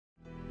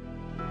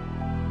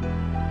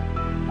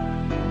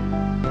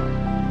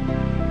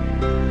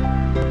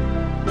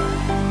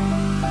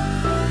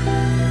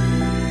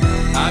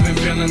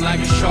like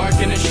a shark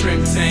in a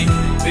shrimp tank.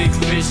 Big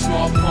fish,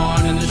 small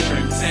pond in the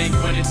shrimp tank.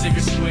 When it's sink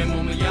or swim,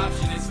 only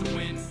option is to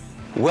win.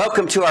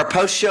 Welcome to our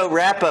post-show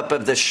wrap-up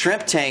of the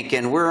Shrimp Tank,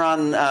 and we're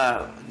on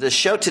the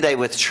show today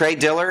with Trey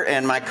Diller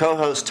and my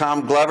co-host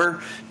Tom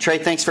Glover. Trey,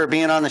 thanks for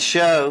being on the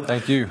show.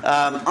 Thank you.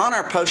 On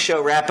our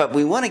post-show wrap-up,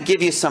 we want to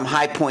give you some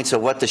high points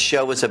of what the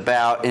show was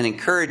about and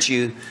encourage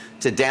you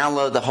to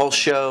download the whole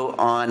show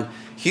on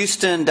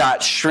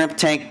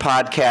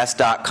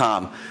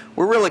houston.shrimptankpodcast.com.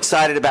 We're real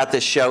excited about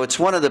this show. It's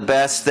one of the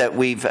best that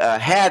we've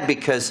had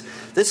because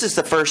this is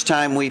the first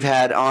time we've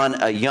had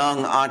on a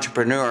young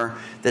entrepreneur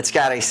that's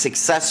got a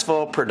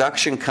successful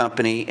production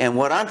company. And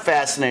what I'm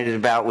fascinated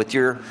about with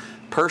your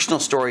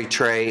personal story,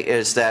 Trey,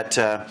 is that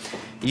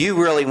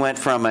you really went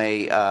from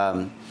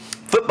a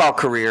football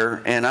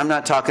career, and I'm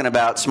not talking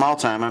about small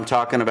time, I'm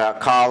talking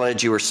about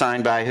college. You were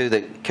signed by who,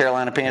 the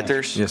Carolina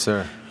Panthers? Yes,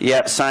 sir.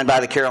 Yep, signed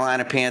by the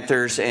Carolina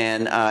Panthers,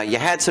 and you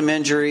had some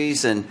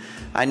injuries, and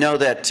I know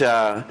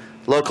that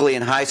locally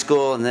in high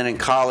school and then in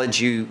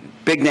college, you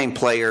big name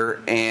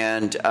player,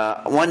 and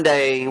one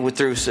day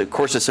through the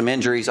course of some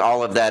injuries,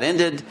 all of that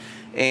ended,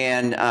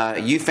 and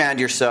you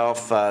found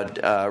yourself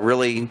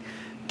really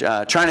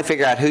trying to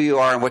figure out who you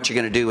are and what you're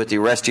going to do with the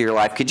rest of your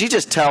life. Could you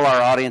just tell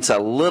our audience a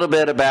little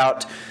bit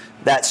about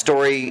that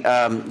story?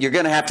 You're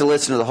going to have to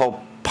listen to the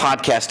whole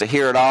podcast to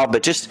hear it all,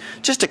 but just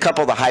a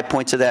couple of the high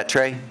points of that,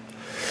 Trey.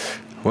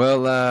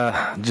 Well,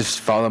 just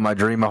followed my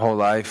dream my whole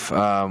life.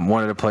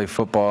 Wanted to play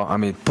football.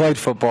 Played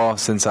football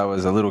since I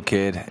was a little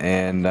kid,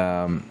 and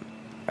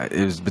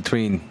it was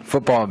between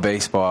football and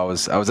baseball.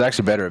 I was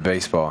actually better at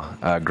baseball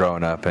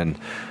growing up, and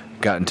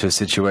got into a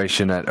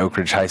situation at Oak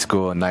Ridge High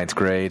School in 9th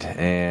grade,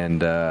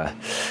 and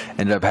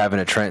ended up having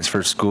to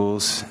transfer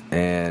schools.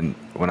 And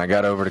when I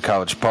got over to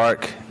College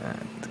Park,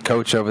 the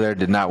coach over there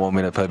did not want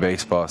me to play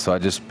baseball, so I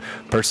just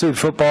pursued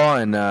football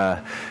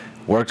and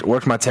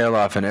worked my tail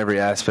off in every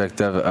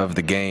aspect of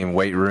the game,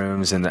 weight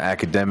rooms and the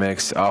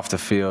academics, off the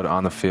field,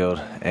 on the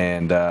field,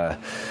 and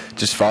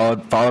just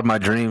followed my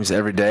dreams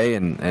every day,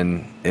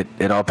 and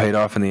it all paid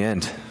off in the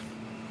end.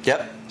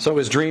 Yep. So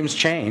his dreams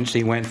changed.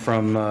 He went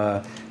from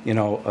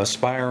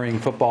aspiring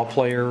football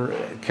player,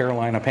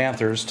 Carolina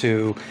Panthers,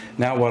 to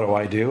now what do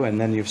I do? And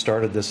then you've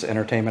started this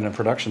entertainment and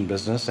production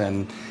business,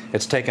 and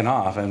it's taken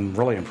off. I'm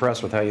really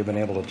impressed with how you've been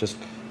able to just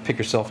pick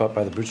yourself up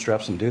by the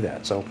bootstraps and do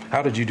that. So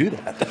how did you do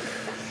that?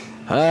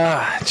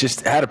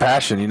 Just had a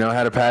passion,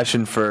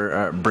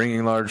 for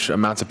bringing large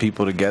amounts of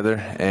people together,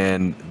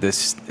 and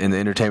this in the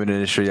entertainment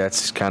industry,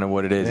 that's kind of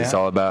what it is. Yeah. It's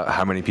all about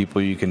how many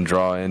people you can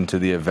draw into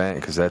the event,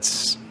 because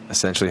that's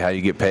essentially how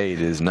you get paid,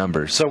 is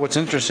numbers. So what's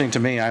interesting to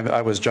me,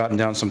 I was jotting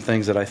down some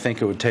things that I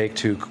think it would take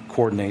to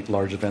coordinate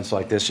large events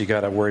like this. You got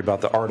to worry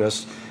about the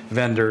artists,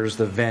 vendors,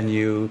 the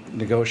venue,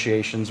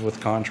 negotiations with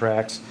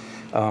contracts,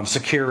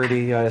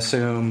 security, I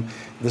assume,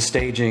 the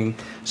staging.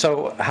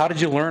 So how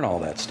did you learn all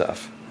that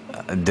stuff?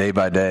 Day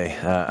by day.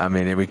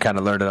 We kind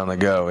of learned it on the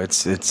go.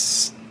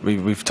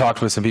 We've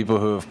talked with some people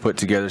who have put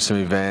together some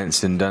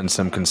events and done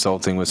some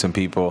consulting with some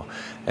people,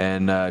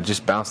 and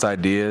just bounced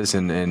ideas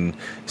and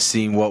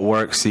seen what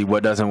works, see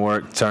what doesn't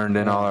work, turned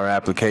in all our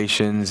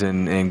applications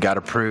and got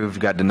approved,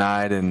 got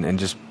denied, and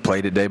just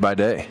played it day by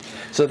day.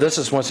 So this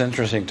is what's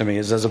interesting to me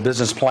is, as a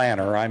business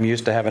planner, I'm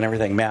used to having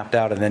everything mapped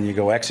out and then you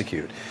go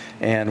execute.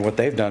 And what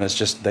they've done is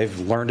just they've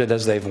learned it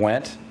as they've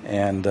went,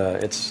 and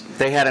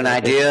they had an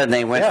idea and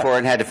they went for it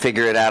and had to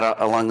figure it out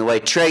along the way.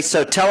 Trey,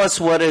 so tell us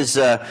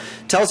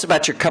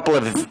about your couple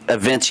of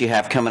events you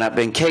have coming up.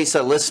 In case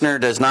a listener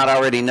does not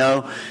already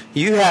know,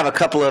 you have a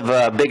couple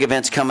of big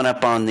events coming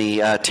up on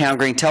the Town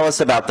Green. Tell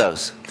us about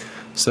those.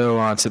 So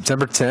on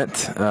September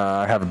 10th,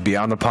 I have a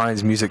Beyond the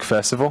Pines Music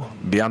Festival.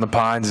 Beyond the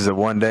Pines is a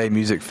one-day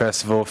music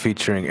festival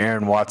featuring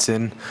Aaron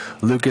Watson,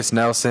 Lucas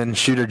Nelson,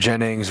 Shooter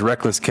Jennings,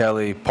 Reckless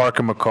Kelly,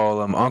 Parker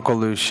McCollum, Uncle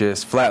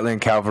Lucius, Flatland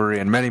Cavalry,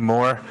 and many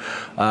more.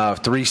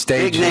 3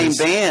 stages. Big name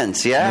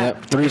bands, yeah.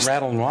 Yep,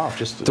 rattle them off.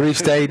 Just 3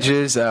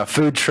 stages,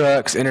 food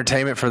trucks,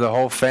 entertainment for the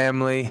whole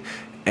family.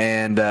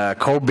 And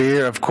cold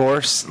beer, of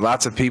course.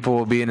 Lots of people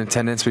will be in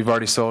attendance. We've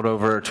already sold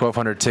over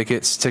 1,200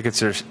 tickets.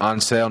 Tickets are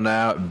on sale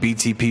now at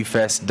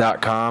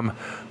btpfest.com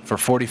for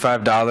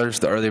 $45.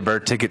 The early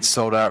bird tickets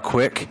sold out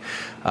quick.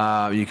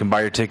 You can buy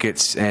your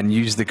tickets and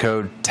use the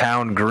code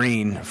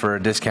TOWNGREEN for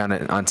a discount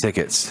on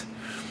tickets.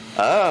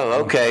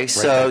 Oh, okay.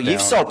 So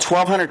you've sold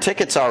 1,200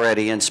 tickets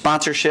already, and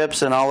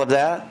sponsorships and all of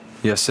that?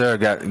 Yes, sir.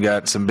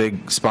 Got some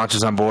big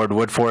sponsors on board: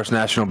 Wood Forest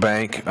National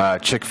Bank,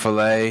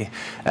 Chick-fil-A,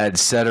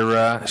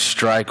 etc.,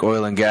 Strike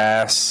Oil and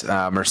Gas,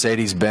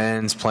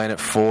 Mercedes-Benz, Planet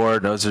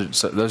Ford. Those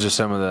are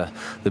some of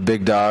the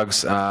big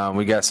dogs.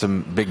 We got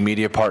some big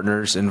media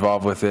partners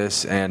involved with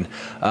this, and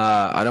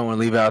I don't want to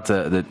leave out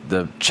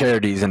the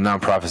charities and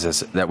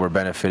nonprofits that we're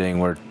benefiting.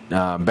 We're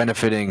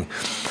benefiting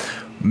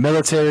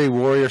Military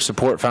Warrior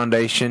Support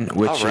Foundation,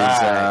 which is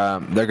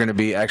they're going to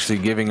be actually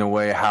giving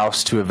away a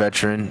house to a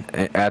veteran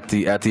at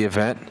the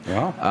event.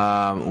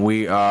 Yeah.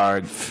 We are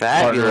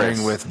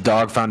partnering with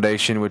Dog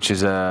Foundation, which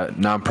is a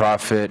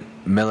nonprofit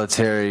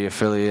military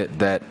affiliate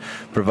that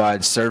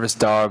provides service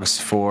dogs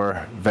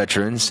for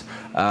veterans.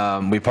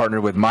 We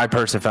partnered with My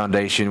Person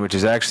Foundation, which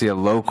is actually a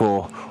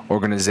local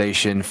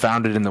organization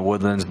founded in the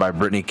Woodlands by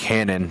Brittany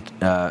Cannon,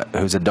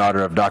 who's a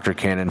daughter of Dr.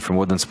 Cannon from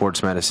Woodlands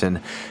Sports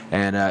Medicine.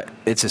 And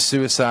it's a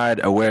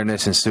suicide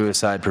awareness and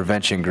suicide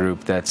prevention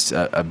group that's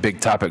a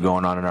big topic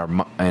going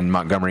on in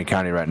Montgomery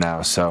County right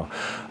now. So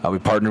we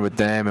partnered with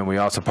them, and we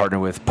also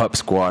partnered with Pup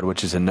Squad,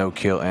 which is a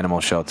no-kill animal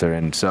shelter.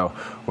 And so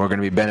we're going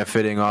to be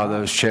benefiting all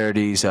those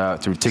charities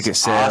through ticket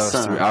sales,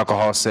 awesome. through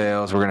alcohol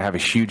sales. We're going to have a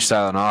huge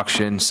silent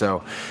auction.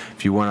 So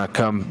if you want to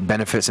come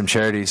benefit some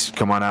charities,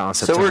 come on out on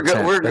September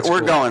 10th. So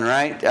we're going,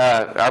 right?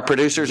 Our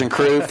producers and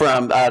crew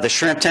from the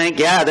Shrimp Tank,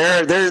 yeah,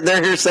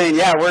 they're here saying,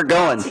 yeah, we're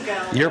going.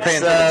 You're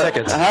paying for the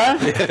tickets.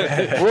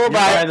 We'll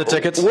buy buying the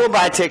tickets? We'll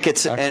buy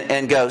tickets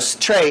and go.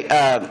 Trey,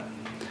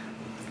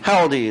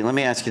 how old are you? Let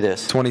me ask you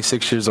this.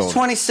 26 years old.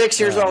 26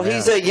 years old. yeah.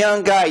 He's a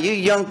young guy. You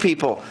young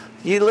people,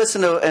 you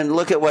listen to and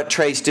look at what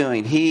Trey's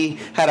doing. He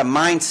had a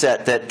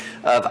mindset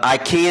of I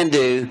can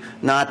do,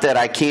 not that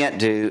I can't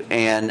do.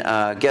 And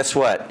guess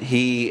what?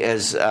 He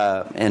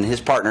and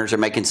his partners are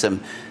making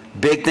some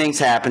big things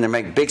happen. They're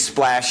making big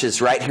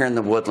splashes right here in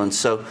the Woodlands.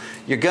 So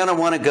you're going to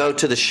want to go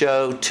to the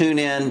show, tune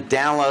in,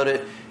 download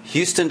it,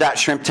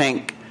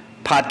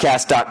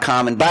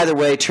 houston.shrimptankpodcast.com. And by the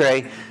way,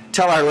 Trey,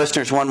 tell our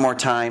listeners one more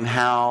time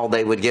how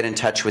they would get in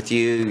touch with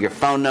you, your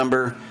phone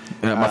number.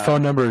 My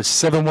phone number is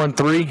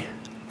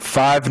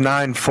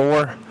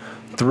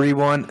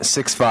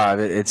 713-594-3165.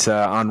 It's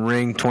on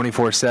ring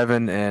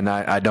 24/7, and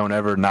I don't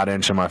ever not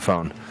answer my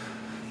phone. We're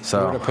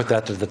So going to put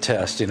that to the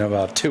test,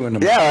 about 2 in the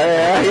morning.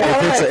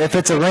 Yeah. if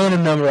it's a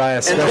random number, I And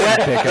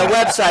especially pick the up.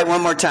 website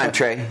one more time,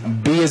 Trey.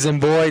 B as in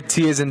boy,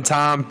 T as in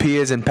Tom, P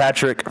as in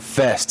Patrick,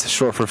 Fest,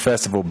 short for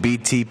festival,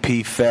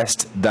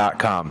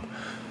 btpfest.com.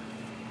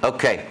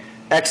 Okay.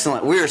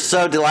 Excellent. We are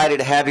so delighted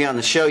to have you on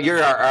the show.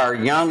 You're our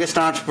youngest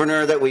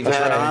entrepreneur that we've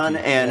had right. on,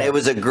 and it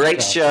was a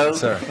great show.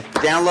 sir.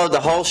 Download the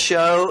whole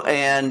show,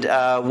 and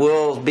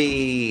we'll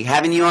be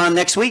having you on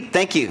next week.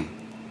 Thank you.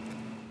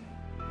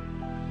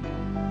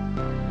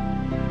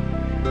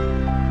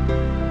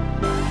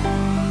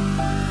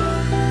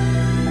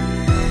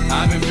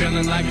 I've been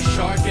feeling like a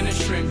shark in a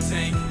shrimp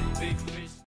tank.